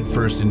fallen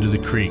headfirst into the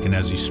creek, and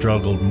as he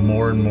struggled,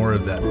 more and more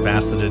of that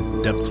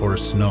faceted depth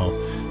horse snow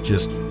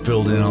just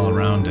filled in all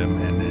around him,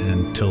 and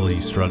until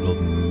he struggled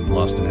and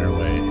lost an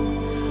airway.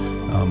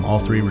 All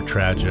 3 were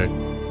tragic.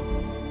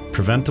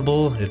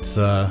 Preventable, it's,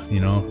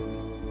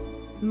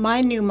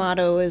 My new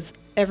motto is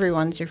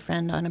everyone's your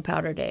friend on a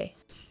powder day.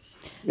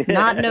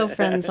 Not no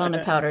friends on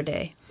a powder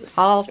day.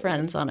 All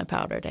friends on a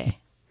powder day.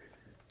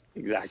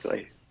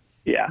 Exactly.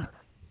 Yeah.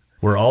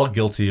 We're all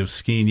guilty of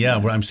skiing. Yeah,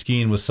 I'm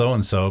skiing with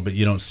so-and-so, but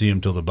you don't see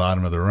them till the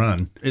bottom of the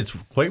run. It's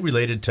quite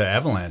related to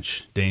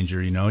avalanche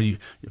danger,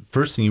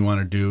 First thing you want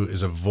to do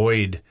is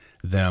avoid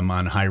them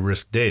on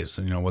high-risk days.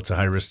 What's a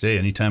high-risk day?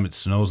 Anytime it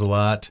snows a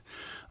lot.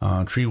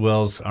 Tree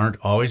wells aren't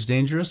always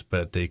dangerous,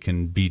 but they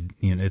can be,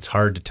 it's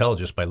hard to tell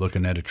just by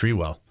looking at a tree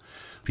well.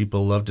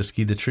 People love to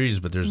ski the trees,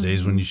 but there's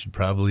days when you should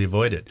probably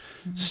avoid it.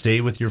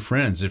 Stay with your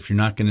friends. If you're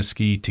not going to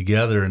ski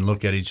together and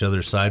look at each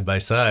other side by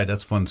side,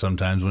 that's fun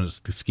sometimes when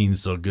the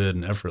skiing's so good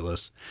and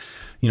effortless.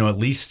 At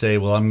least say,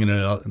 well, I'm going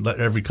to let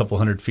every couple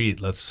hundred feet,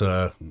 let's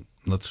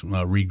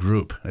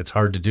regroup. It's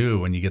hard to do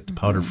when you get the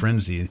powder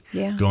frenzy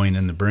going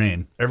in the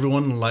brain.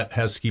 Everyone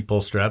has ski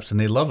pole straps, and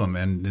they love them,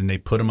 and they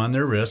put them on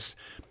their wrists,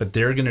 but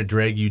they're going to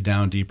drag you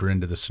down deeper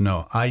into the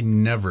snow. I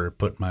never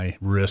put my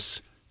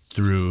wrists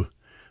through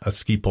a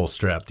ski pole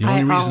strap. The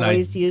only I reason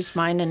always used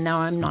mine, and now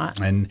I'm not.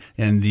 And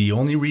the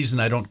only reason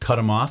I don't cut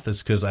them off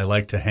is because I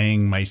like to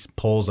hang my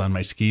poles on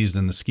my skis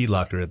in the ski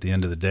locker at the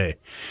end of the day.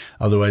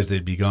 Otherwise,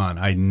 they'd be gone.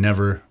 I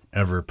never,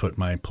 ever put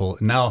my pole.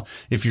 Now,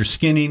 if you're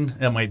skinning,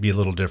 that might be a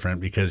little different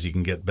because you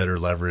can get better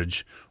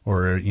leverage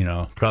or,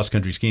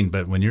 cross-country skiing.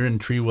 But when you're in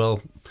tree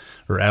well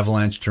or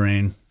avalanche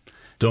terrain,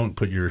 don't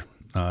put your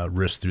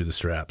wrist through the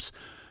straps.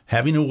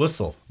 Having a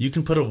whistle. You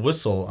can put a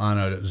whistle on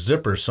a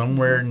zipper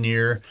somewhere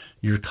near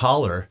your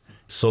collar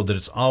so that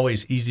it's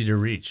always easy to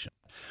reach.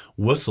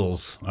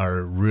 Whistles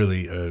are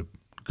really a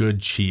good,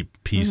 cheap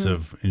piece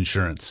of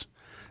insurance.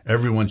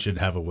 Everyone should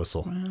have a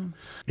whistle. Wow.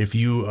 If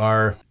you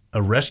are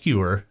a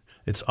rescuer,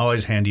 it's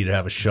always handy to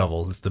have a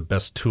shovel. It's the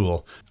best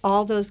tool.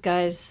 All those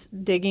guys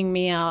digging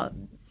me out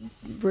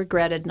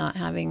regretted not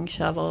having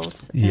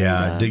shovels.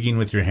 Yeah, digging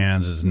with your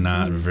hands is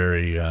not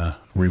very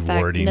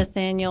rewarding. In fact,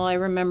 Nathaniel, I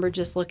remember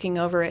just looking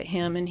over at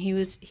him, and he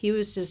was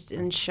just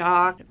in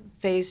shock,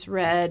 face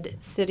red,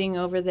 sitting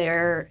over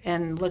there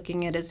and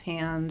looking at his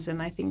hands.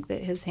 And I think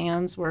that his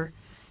hands were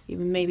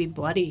even maybe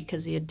bloody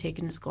because he had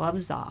taken his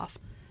gloves off.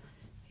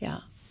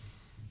 Yeah.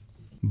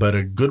 But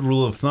a good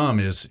rule of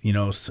thumb is,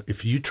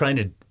 if you try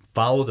to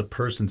follow the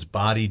person's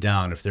body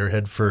down, if they're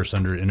head first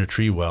in a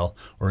tree well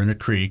or in a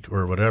creek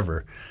or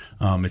whatever,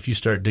 if you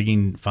start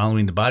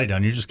following the body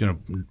down, you're just going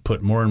to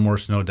put more and more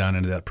snow down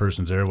into that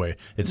person's airway.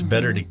 It's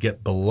better to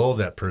get below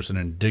that person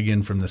and dig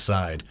in from the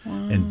side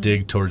and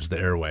dig towards the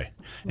airway.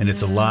 And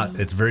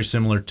it's very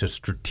similar to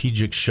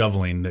strategic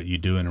shoveling that you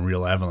do in a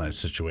real avalanche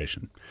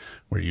situation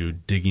where you're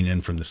digging in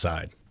from the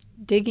side.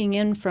 Digging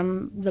in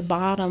from the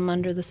bottom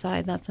under the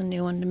side, that's a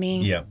new one to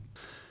me. Yep.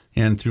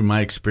 And through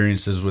my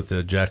experiences with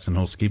the Jackson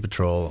Hole Ski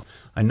Patrol,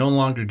 I no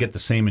longer get the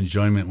same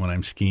enjoyment when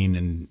I'm skiing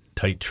in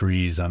tight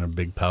trees on a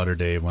big powder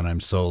day when I'm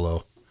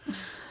solo.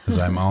 Because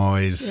I'm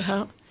always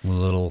a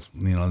little,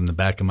 in the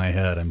back of my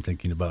head, I'm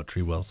thinking about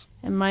tree wells.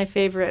 And my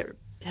favorite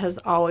has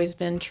always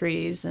been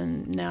trees.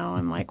 And now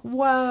I'm like,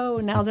 whoa,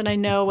 now that I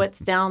know what's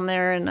down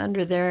there and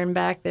under there and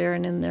back there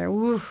and in there,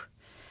 woo,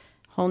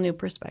 whole new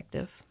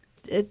perspective.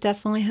 It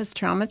definitely has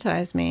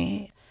traumatized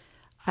me.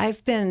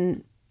 I've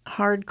been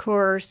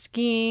hardcore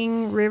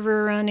skiing,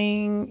 river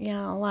running,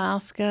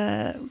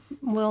 Alaska,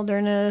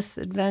 wilderness,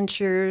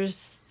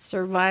 adventures,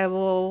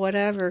 survival,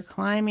 whatever,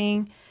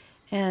 climbing.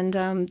 And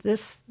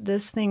this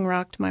thing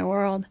rocked my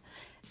world.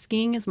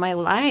 Skiing is my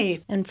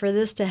life. And for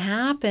this to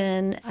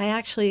happen, I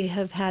actually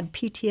have had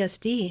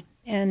PTSD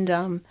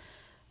and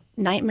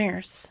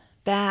nightmares,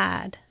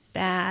 bad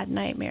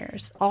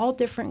nightmares, all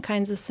different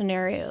kinds of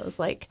scenarios,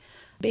 like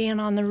being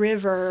on the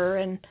river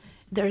and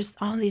there's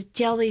all these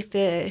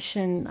jellyfish,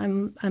 and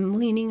I'm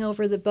leaning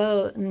over the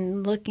boat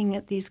and looking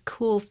at these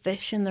cool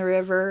fish in the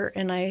river,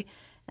 and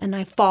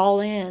I fall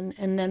in,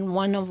 and then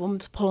one of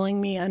them's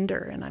pulling me under,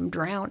 and I'm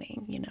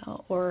drowning,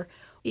 or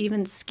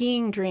even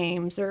skiing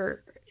dreams,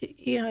 or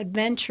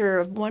adventure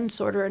of one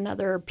sort or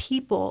another, or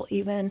people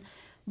even.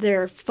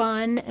 They're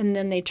fun, and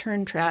then they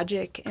turn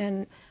tragic,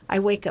 and I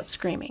wake up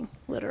screaming,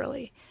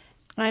 literally.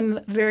 I'm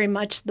very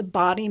much the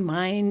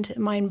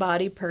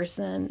mind-body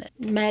person.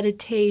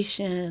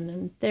 Meditation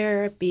and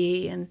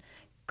therapy and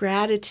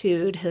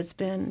gratitude has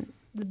been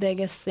the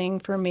biggest thing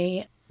for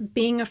me.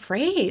 Being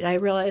afraid, I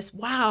realized,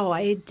 wow,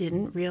 I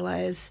didn't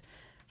realize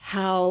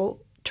how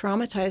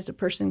traumatized a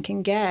person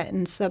can get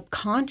and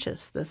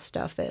subconscious this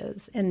stuff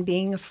is. And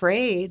being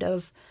afraid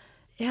of,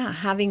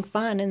 having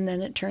fun, and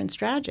then it turns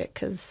tragic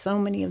because so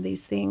many of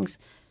these things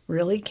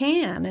really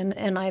can.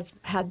 And I've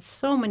had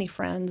so many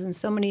friends and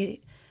so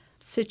many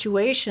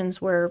situations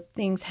where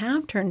things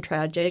have turned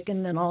tragic,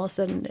 and then all of a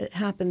sudden it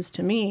happens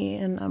to me,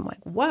 and I'm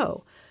like,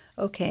 whoa,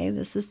 okay,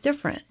 this is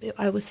different.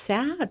 I was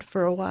sad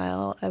for a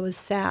while. I was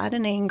sad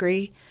and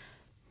angry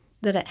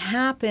that it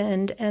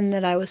happened and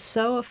that I was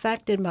so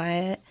affected by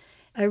it.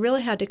 I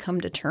really had to come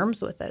to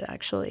terms with it,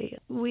 actually.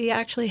 We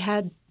actually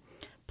had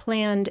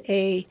planned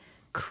a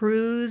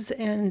cruise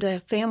and a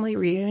family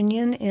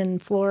reunion in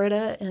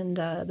Florida and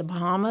the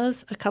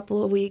Bahamas a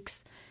couple of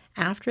weeks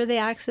after the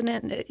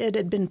accident. It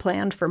had been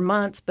planned for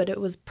months, but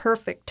it was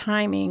perfect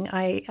timing.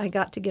 I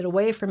got to get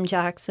away from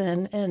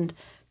Jackson and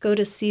go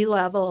to sea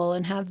level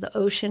and have the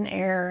ocean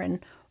air and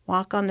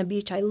walk on the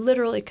beach. I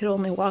literally could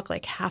only walk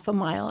like half a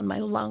mile, and my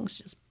lungs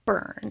just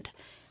burned.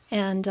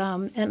 And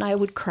I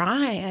would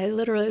cry. I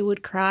literally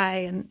would cry,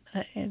 and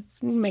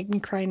it's making me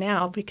cry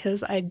now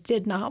because I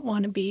did not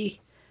want to be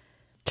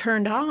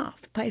turned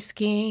off by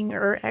skiing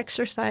or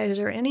exercise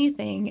or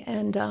anything.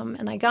 And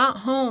I got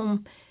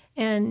home.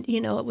 And,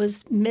 it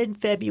was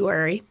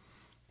mid-February,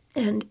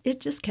 and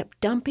it just kept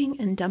dumping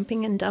and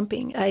dumping and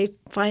dumping. I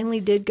finally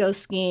did go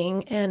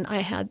skiing, and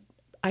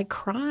I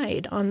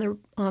cried on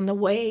the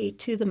way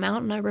to the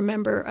mountain. I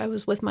remember I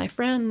was with my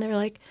friend. They're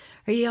like,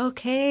 "Are you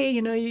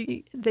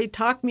okay?" They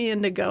talked me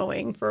into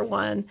going for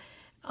one.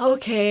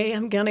 Okay,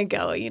 I'm going to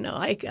go.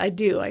 I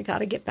do. I got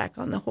to get back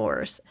on the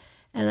horse.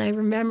 And I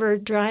remember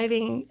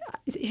driving.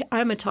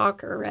 I'm a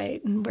talker,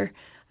 right? And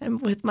I'm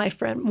with my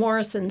friend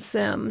Morrison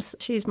Sims.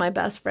 She's my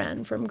best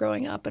friend from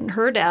growing up, and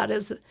her dad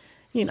is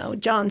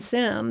John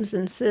Sims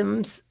and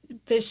Sims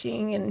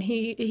Fishing, and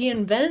he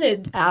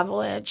invented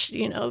avalanche,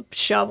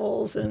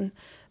 shovels and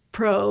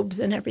probes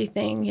and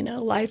everything,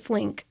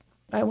 Lifelink.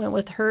 I went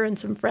with her and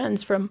some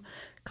friends from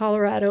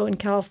Colorado and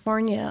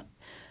California.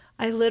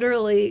 I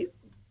literally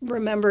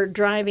remember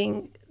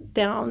driving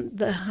down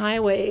the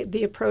highway,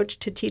 the approach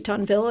to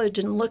Teton Village,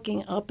 and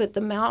looking up at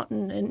the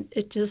mountain, and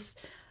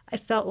I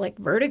felt like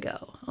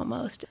vertigo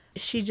almost.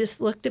 She just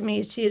looked at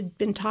me. She had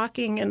been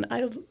talking, and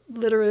I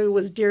literally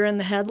was deer in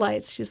the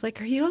headlights. She's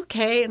like, "Are you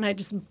okay?" And I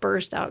just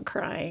burst out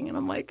crying, and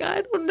I'm like,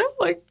 "I don't know.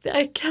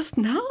 I guess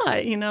not,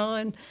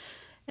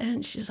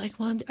 And she's like,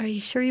 "Well, are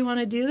you sure you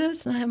want to do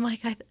this?" And I'm like,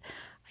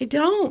 I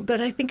don't,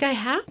 but I think I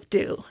have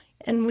to.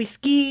 And we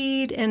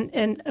skied,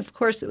 and of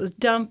course it was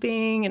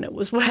dumping, and it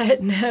was wet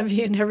and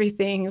heavy and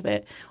everything,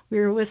 but we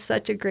were with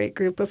such a great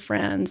group of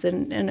friends,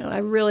 and I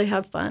really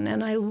have fun.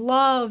 And I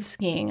love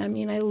skiing. I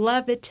mean, I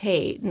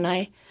levitate, and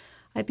I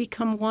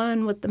become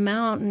one with the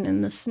mountain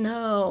and the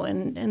snow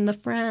and the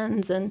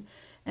friends, and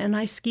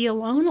I ski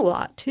alone a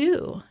lot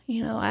too.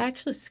 I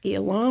actually ski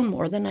alone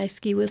more than I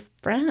ski with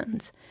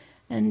friends,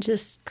 and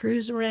just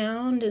cruise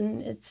around,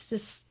 and it's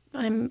just,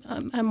 I'm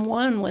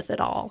one with it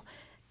all.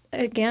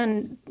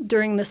 Again,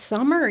 during the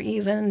summer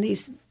even,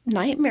 these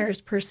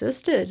nightmares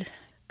persisted.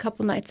 A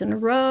couple nights in a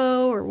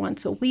row or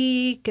once a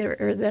week,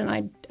 or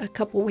then a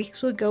couple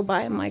weeks would go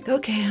by. I'm like,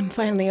 okay, I'm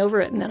finally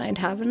over it, and then I'd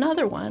have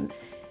another one.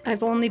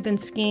 I've only been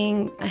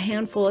skiing a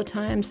handful of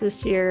times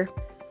this year.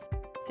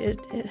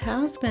 It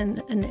has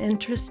been an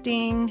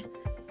interesting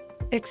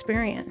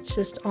experience,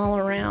 just all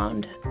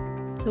around,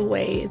 the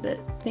way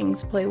that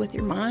things play with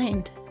your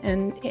mind,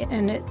 and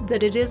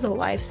that it is a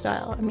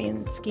lifestyle. I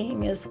mean,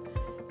 skiing is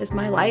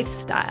my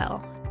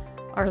lifestyle.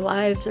 Our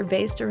lives are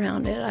based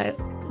around it.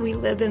 We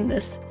live in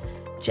this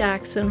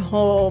Jackson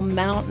Hole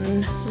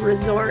mountain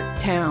resort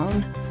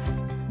town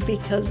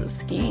because of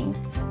skiing,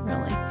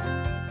 really.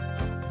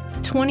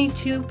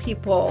 22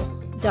 people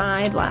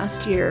died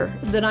last year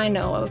that I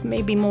know of,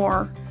 maybe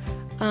more,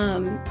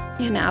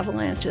 in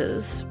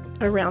avalanches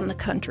around the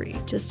country,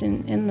 just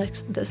in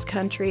this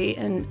country.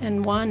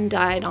 And one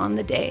died on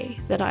the day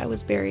that I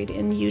was buried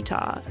in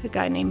Utah, a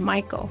guy named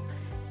Michael.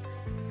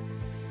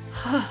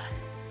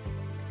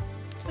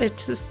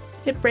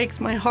 It breaks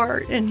my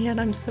heart, and yet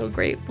I'm so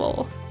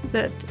grateful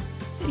that,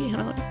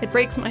 it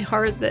breaks my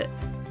heart that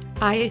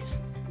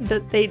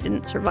they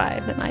didn't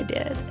survive and I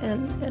did,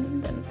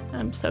 and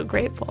I'm so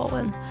grateful,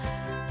 and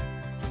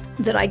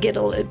that I get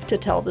to live to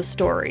tell the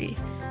story.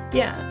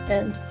 Yeah,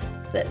 and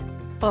that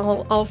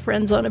all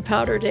friends on a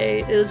powder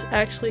day is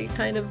actually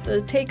kind of the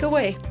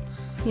takeaway.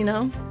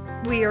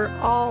 We are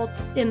all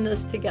in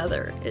this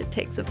together. It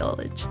takes a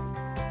village.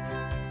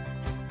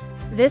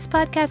 This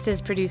podcast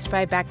is produced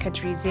by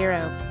Backcountry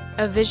Zero,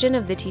 a vision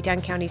of the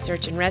Teton County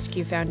Search and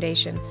Rescue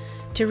Foundation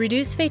to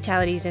reduce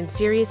fatalities and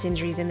serious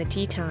injuries in the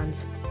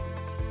Tetons.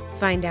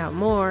 Find out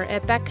more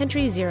at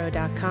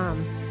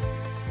backcountryzero.com.